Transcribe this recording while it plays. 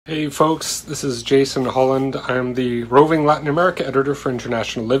Hey folks, this is Jason Holland. I'm the roving Latin America editor for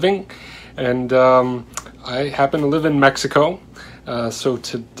International Living, and I happen to live in Mexico. So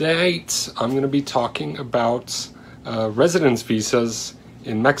to date, I'm going to be talking about residence visas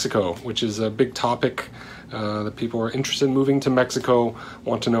in Mexico, which is a big topic that people are interested in moving to Mexico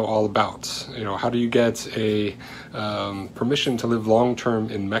want to know all about. You know, how do you get a permission to live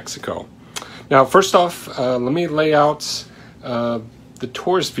long-term in Mexico? Now, first off, let me lay out the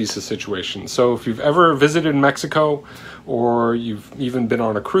tourist visa situation. So if you've ever visited Mexico, or you've even been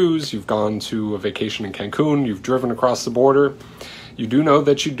on a cruise, you've gone to a vacation in Cancun, you've driven across the border, you do know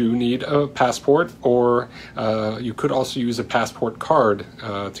that you do need a passport, or you could also use a passport card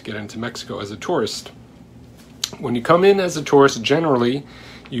to get into Mexico as a tourist. When you come in as a tourist, generally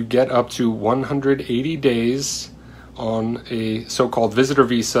you get up to 180 days on a so-called visitor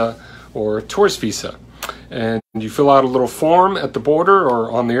visa or tourist visa. And you fill out a little form at the border or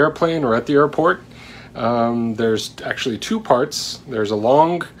on the airplane or at the airport. There's actually two parts. There's a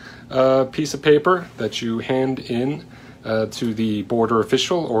long piece of paper that you hand in to the border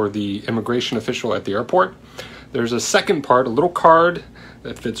official or the immigration official at the airport. There's a second part, a little card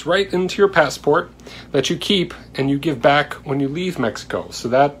that fits right into your passport that you keep and you give back when you leave Mexico. So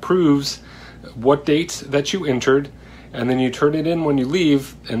that proves what date that you entered, and then you turn it in when you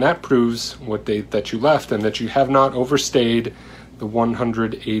leave, and that proves what date that you left and that you have not overstayed the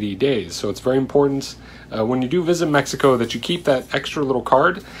 180 days. So it's very important when you do visit Mexico that you keep that extra little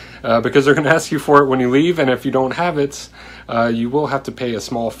card because they're going to ask you for it when you leave, and if you don't have it, you will have to pay a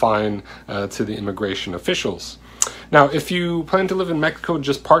small fine to the immigration officials. Now, if you plan to live in Mexico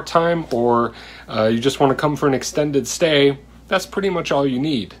just part-time, or you just want to come for an extended stay, that's pretty much all you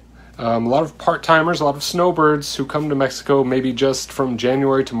need. A lot of part-timers, a lot of snowbirds who come to Mexico maybe just from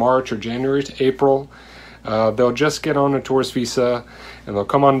January to March or January to April, they'll just get on a tourist visa and they'll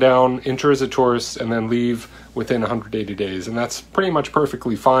come on down, enter as a tourist, and then leave within 180 days. And that's pretty much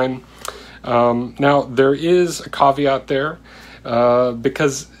perfectly fine. Now, there is a caveat there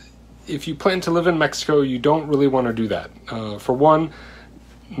because if you plan to live in Mexico, you don't really want to do that. For one,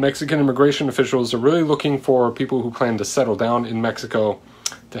 Mexican immigration officials are really looking for people who plan to settle down in Mexico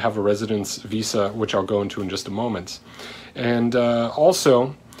to have a residence visa, which I'll go into in just a moment. And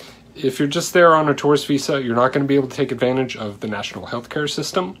also, if you're just there on a tourist visa, you're not going to be able to take advantage of the national healthcare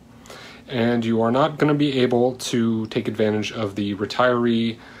system, and you are not going to be able to take advantage of the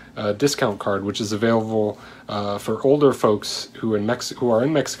retiree discount card, which is available for older folks who are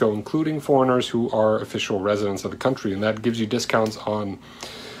in Mexico, including foreigners who are official residents of the country. And that gives you discounts on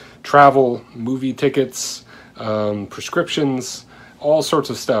travel, movie tickets, prescriptions, all sorts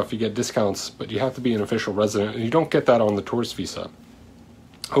of stuff. You get discounts, but you have to be an official resident, and you don't get that on the tourist visa.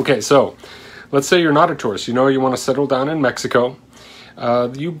 Okay, so let's say you're not a tourist. You know you want to settle down in Mexico.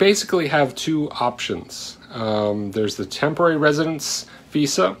 You basically have two options. There's the temporary residence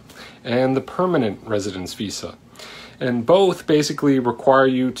visa and the permanent residence visa. And both basically require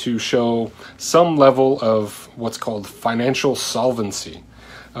you to show some level of what's called financial solvency,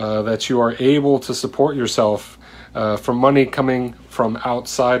 that you are able to support yourself from money coming from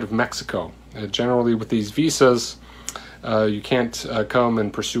outside of Mexico. Generally with these visas, you can't come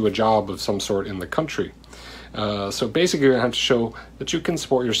and pursue a job of some sort in the country. So basically you have to show that you can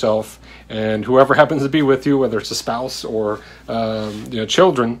support yourself, and whoever happens to be with you, whether it's a spouse or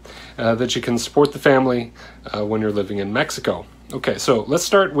children, that you can support the family when you're living in Mexico. Okay, so let's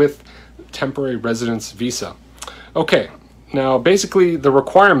start with temporary residence visa. Okay, now basically the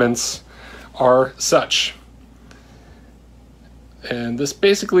requirements are such. And this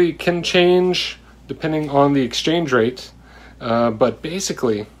basically can change depending on the exchange rate, but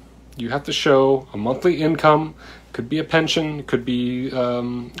basically you have to show a monthly income. Could be a pension, could be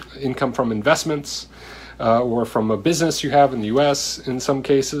income from investments, or from a business you have in the US in some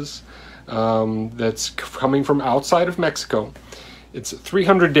cases, that's coming from outside of Mexico. It's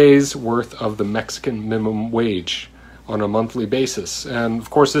 300 days worth of the Mexican minimum wage on a monthly basis. And of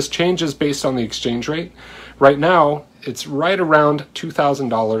course this changes based on the exchange rate. Right now, it's right around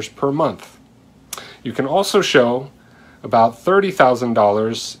 $2,000 per month. You can also show about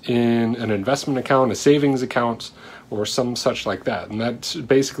 $30,000 in an investment account, a savings account, or some such like that. And that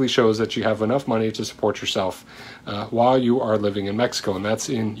basically shows that you have enough money to support yourself while you are living in Mexico, and that's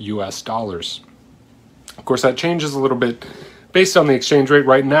in US dollars. Of course, that changes a little bit based on the exchange rate.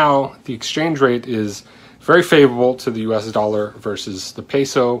 Right now, the exchange rate is very favorable to the US dollar versus the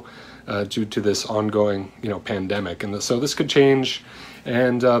peso due to this ongoing, pandemic. And so this could change,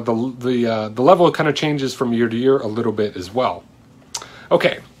 and the level kind of changes from year to year a little bit as well.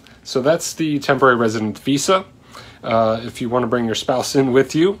 Okay, so that's the temporary resident visa. If you want to bring your spouse in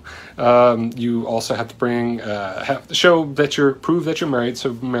with you, you also have to prove that you're married,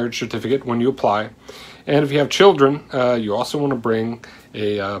 so marriage certificate when you apply. And if you have children, you also want to bring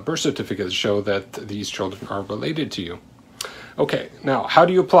a birth certificate to show that these children are related to you. Okay, now how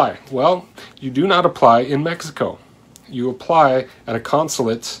do you apply? Well, you do not apply in Mexico. You apply at a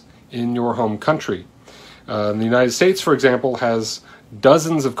consulate in your home country. The United States, for example, has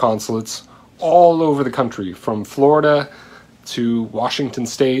dozens of consulates all over the country, from Florida to Washington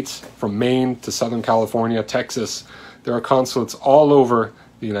State, from Maine to Southern California, Texas. There are consulates all over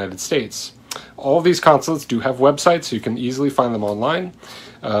the United States. All of these consulates do have websites, so you can easily find them online.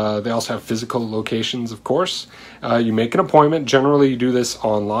 They also have physical locations, of course. You make an appointment. Generally, you do this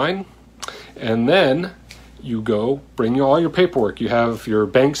online. And then you go bring all your paperwork. You have your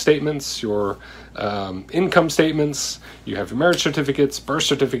bank statements, your income statements, you have your marriage certificates, birth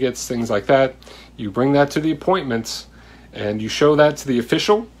certificates, things like that. You bring that to the appointment and you show that to the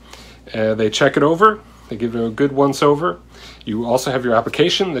official. They check it over. They give it a good once over. You also have your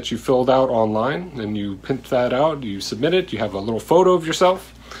application that you filled out online, and you print that out, you submit it, you have a little photo of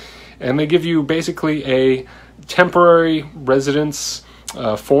yourself, and they give you basically a temporary residence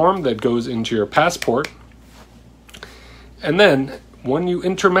form that goes into your passport. And then when you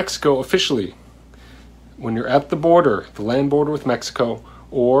enter Mexico officially, when you're at the border, the land border with Mexico,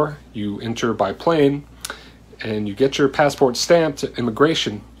 or you enter by plane and you get your passport stamped at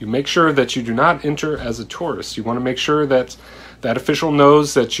immigration, you make sure that you do not enter as a tourist. You want to make sure that that official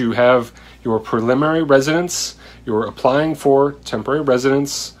knows that you have your preliminary residence, you're applying for temporary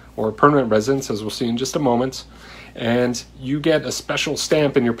residence or permanent residence, as we'll see in just a moment, and you get a special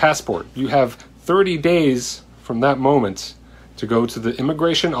stamp in your passport. You have 30 days from that moment to go to the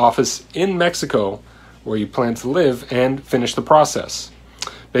immigration office in Mexico where you plan to live and finish the process.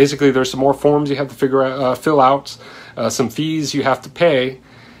 Basically, there's some more forms you have to fill out, some fees you have to pay,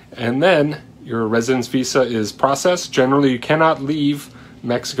 and then your residence visa is processed. Generally, you cannot leave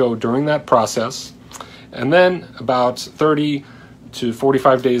Mexico during that process. And then about 30 to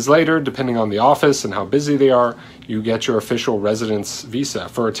 45 days later, depending on the office and how busy they are, you get your official residence visa.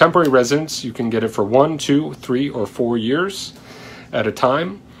 For a temporary residence, you can get it for 1, 2, 3, or 4 years at a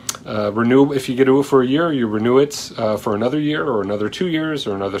time. If you get it for a year, you renew it for another year or another 2 years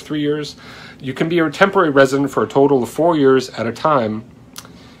or another 3 years. You can be a temporary resident for a total of 4 years at a time.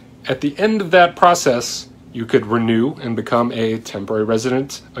 At the end of that process, you could renew and become a temporary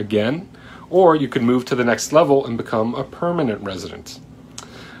resident again, or you could move to the next level and become a permanent resident.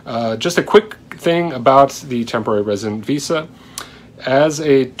 Just a quick thing about the temporary resident visa. As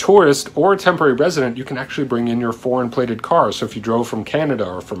a tourist or a temporary resident, you can actually bring in your foreign plated car. So if you drove from Canada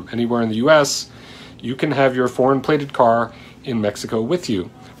or from anywhere in the US, you can have your foreign plated car in Mexico with you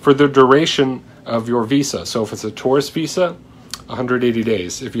for the duration of your visa. So if it's a tourist visa, 180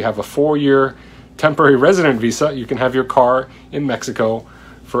 days. If you have a 4-year temporary resident visa, you can have your car in Mexico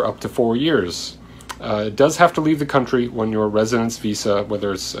for up to 4 years. It does have to leave the country when your residence visa,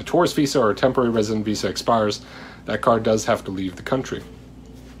 whether it's a tourist visa or a temporary resident visa, expires. That car does have to leave the country.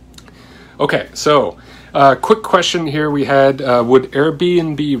 Okay, so quick question here we had, would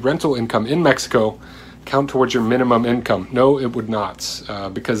Airbnb rental income in Mexico count towards your minimum income? No, it would not,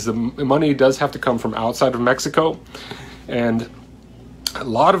 because the money does have to come from outside of Mexico, and a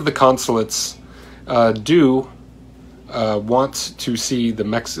lot of the consulates do want to see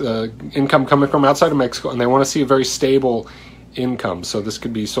the income coming from outside of Mexico, and they want to see a very stable income. So this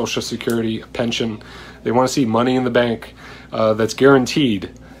could be Social Security, a pension. They want to see money in the bank that's guaranteed.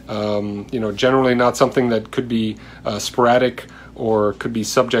 Generally not something that could be sporadic or could be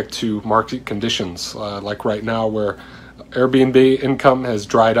subject to market conditions, like right now where Airbnb income has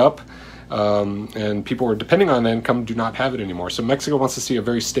dried up, and people who are depending on that income do not have it anymore. So Mexico wants to see a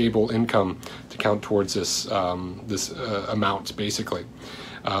very stable income to count towards this amount, basically.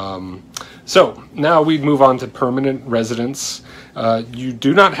 So now we move on to permanent residence. You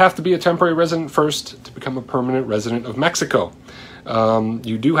do not have to be a temporary resident first to become a permanent resident of Mexico.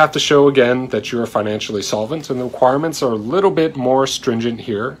 You do have to show again that you're financially solvent, and the requirements are a little bit more stringent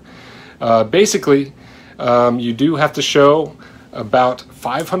here. Basically, you do have to show about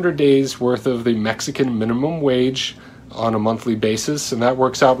 500 days worth of the Mexican minimum wage on a monthly basis, and that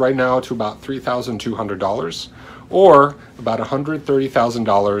works out right now to about $3,200, or about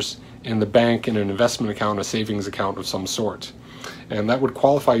 $130,000 in the bank in an investment account, a savings account of some sort. And that would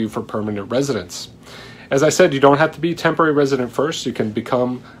qualify you for permanent residence. As I said, you don't have to be temporary resident first. You can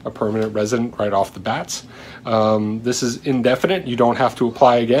become a permanent resident right off the bat. This is indefinite. You don't have to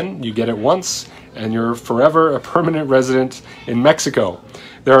apply again. You get it once, and you're forever a permanent resident in Mexico.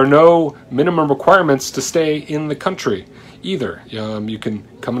 There are no minimum requirements to stay in the country either. You can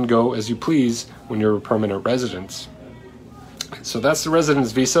come and go as you please when you're a permanent resident. So that's the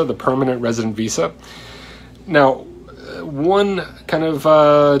residence visa, the permanent resident visa. Now, one kind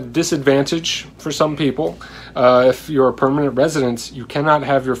of disadvantage for some people, if you're a permanent resident, you cannot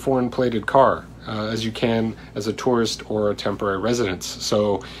have your foreign plated car as you can as a tourist or a temporary resident.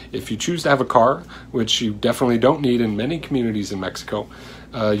 So if you choose to have a car, which you definitely don't need in many communities in Mexico,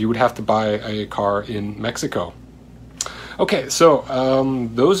 you would have to buy a car in Mexico. Okay, so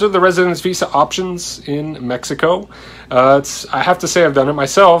those are the residence visa options in Mexico. I have to say I've done it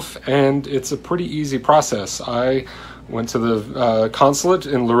myself, and it's a pretty easy process. I went to the consulate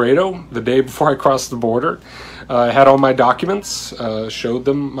in Laredo the day before I crossed the border. I had all my documents, showed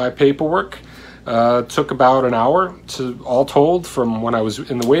them my paperwork. Took about an hour all told from when I was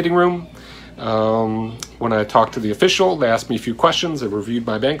in the waiting room. When I talked to the official, they asked me a few questions. They reviewed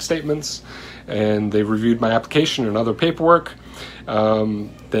my bank statements, and they reviewed my application and other paperwork.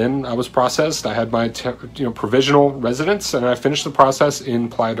 Then I was processed. I had my provisional residence, and I finished the process in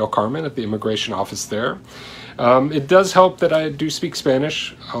Playa del Carmen at the immigration office there. It does help that I do speak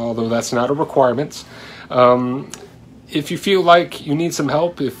Spanish, although that's not a requirement. If you feel like you need some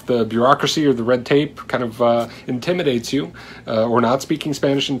help, if the bureaucracy or the red tape kind of intimidates you, or not speaking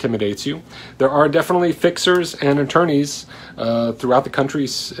Spanish intimidates you, there are definitely fixers and attorneys throughout the country,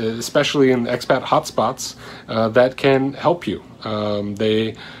 especially in expat hotspots, that can help you.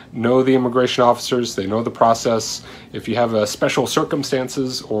 They know the immigration officers, they know the process. If you have special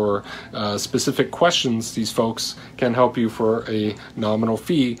circumstances or specific questions, these folks can help you for a nominal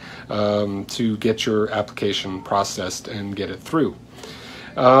fee to get your application processed and get it through.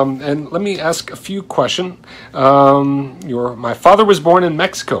 And let me ask a few questions. My father was born in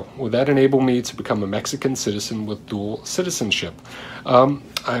Mexico. Would that enable me to become a Mexican citizen with dual citizenship?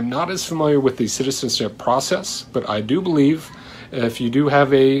 I'm not as familiar with the citizenship process, but I do believe if you do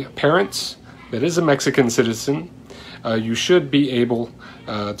have a parent that is a Mexican citizen, you should be able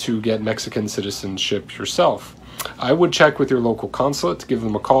to get Mexican citizenship yourself. I would check with your local consulate, give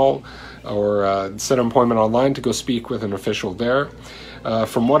them a call, or set an appointment online to go speak with an official there.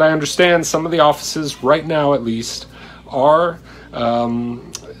 From what I understand, some of the offices, right now at least, are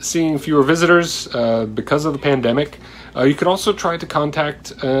seeing fewer visitors because of the pandemic. You can also try to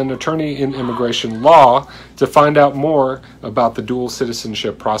contact an attorney in immigration law to find out more about the dual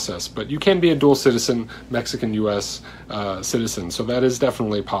citizenship process. But you can be a dual citizen, Mexican-U.S. Citizen, so that is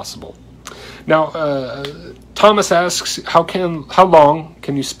definitely possible. Now, Thomas asks, how long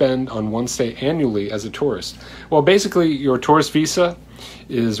can you spend on one stay annually as a tourist? Well, basically, your tourist visa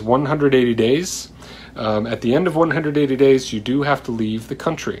is 180 days. At the end of 180 days, you do have to leave the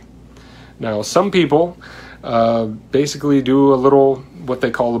country. Now, some people basically do a little, what they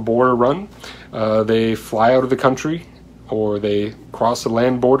call a border run. They fly out of the country, or they cross a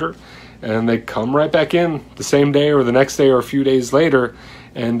land border, and they come right back in the same day or the next day or a few days later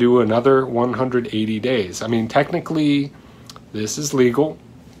and do another 180 days. I mean, technically, this is legal.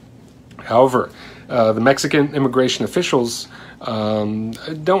 However, the Mexican immigration officials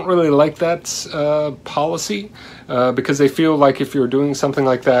don't really like that policy because they feel like if you're doing something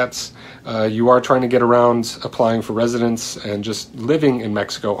like that, you are trying to get around applying for residence and just living in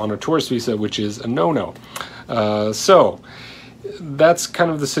Mexico on a tourist visa, which is a no-no. So that's kind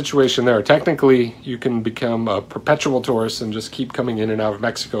of the situation there. Technically, you can become a perpetual tourist and just keep coming in and out of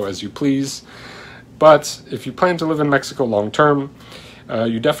Mexico as you please. But if you plan to live in Mexico long-term,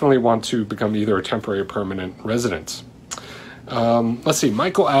 you definitely want to become either a temporary or permanent resident. Let's see,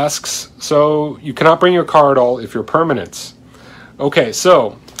 Michael asks, so you cannot bring your car at all if you're permanent. Okay,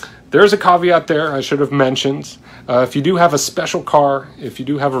 so there's a caveat there I should have mentioned. If you do have a special car, if you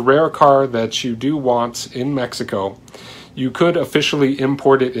do have a rare car that you do want in Mexico, you could officially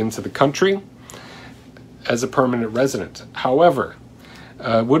import it into the country as a permanent resident. However,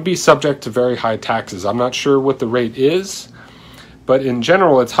 it would be subject to very high taxes. I'm not sure what the rate is, but in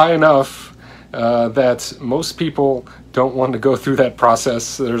general, it's high enough that most people don't want to go through that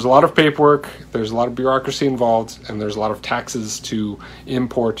process. There's a lot of paperwork, there's a lot of bureaucracy involved, and there's a lot of taxes to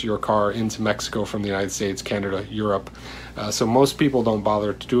import your car into Mexico from the United States, Canada, Europe. So most people don't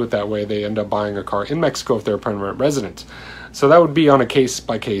bother to do it that way. They end up buying a car in Mexico if they're a permanent resident. So that would be on a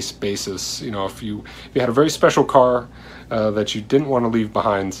case-by-case basis. You know, if you had a very special car that you didn't want to leave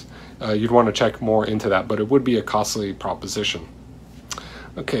behind, you'd want to check more into that, but it would be a costly proposition.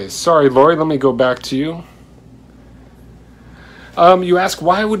 Okay, sorry, Lori, let me go back to you. You ask,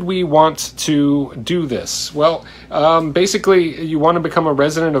 why would we want to do this? Well, basically, you want to become a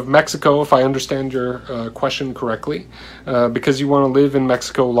resident of Mexico, if I understand your question correctly, because you want to live in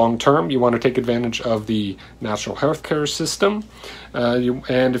Mexico long term. You want to take advantage of the national healthcare system,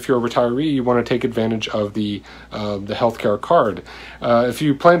 and if you're a retiree, you want to take advantage of the healthcare card. If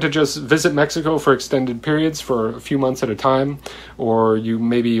you plan to just visit Mexico for extended periods, for a few months at a time, or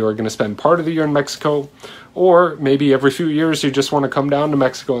maybe you're going to spend part of the year in Mexico, or maybe every few years you just want to come down to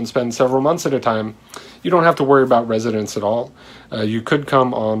Mexico and spend several months at a time, you don't have to worry about residence at all. You could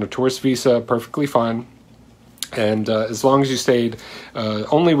come on a tourist visa perfectly fine, and as long as you stayed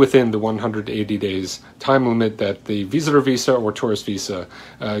only within the 180 days time limit that the visitor visa or tourist visa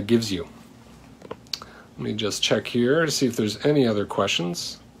gives you. Let me just check here to see if there's any other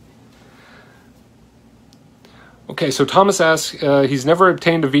questions. Okay, so Thomas asks, he's never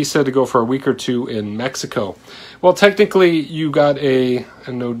obtained a visa to go for a week or two in Mexico. Well, technically, you got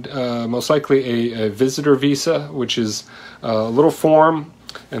most likely a visitor visa, which is a little form,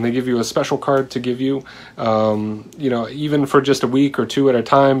 and they give you a special card to give you. Even for just a week or two at a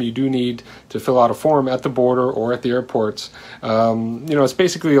time, you do need to fill out a form at the border or at the airports. It's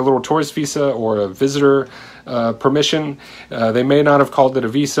basically a little tourist visa or a visitor permission. They may not have called it a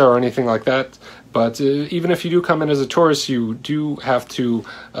visa or anything like that, but even if you do come in as a tourist, you do have to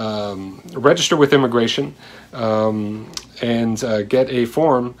register with immigration and get a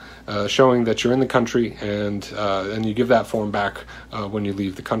form showing that you're in the country, and you give that form back when you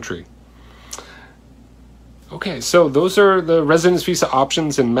leave the country. Okay, so those are the residence visa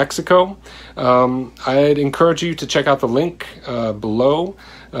options in Mexico. I'd encourage you to check out the link below.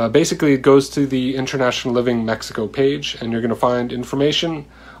 Basically, it goes to the International Living Mexico page, and you're going to find information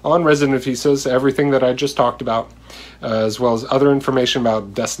on resident visas, everything that I just talked about, as well as other information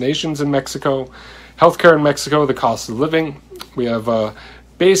about destinations in Mexico, healthcare in Mexico, the cost of living. We have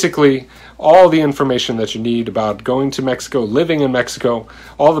basically all the information that you need about going to Mexico, living in Mexico,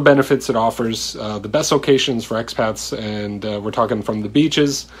 all the benefits it offers, the best locations for expats, and we're talking from the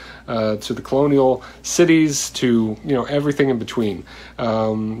beaches to the colonial cities to everything in between.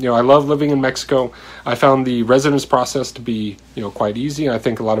 I love living in Mexico. I found the residence process to be quite easy. I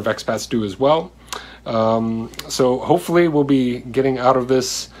think a lot of expats do as well. So hopefully we'll be getting out of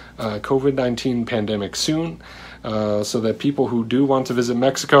this COVID-19 pandemic soon. So that people who do want to visit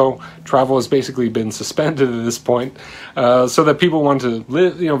Mexico, travel has basically been suspended at this point, so that people want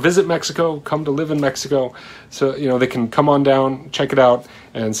to visit Mexico, come to live in Mexico, so they can come on down, check it out,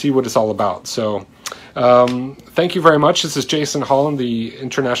 and see what it's all about. So thank you very much. This is Jason Holland, the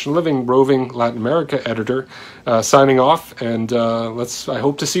International Living Roving Latin America editor, signing off, and I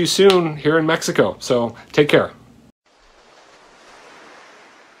hope to see you soon here in Mexico. So take care.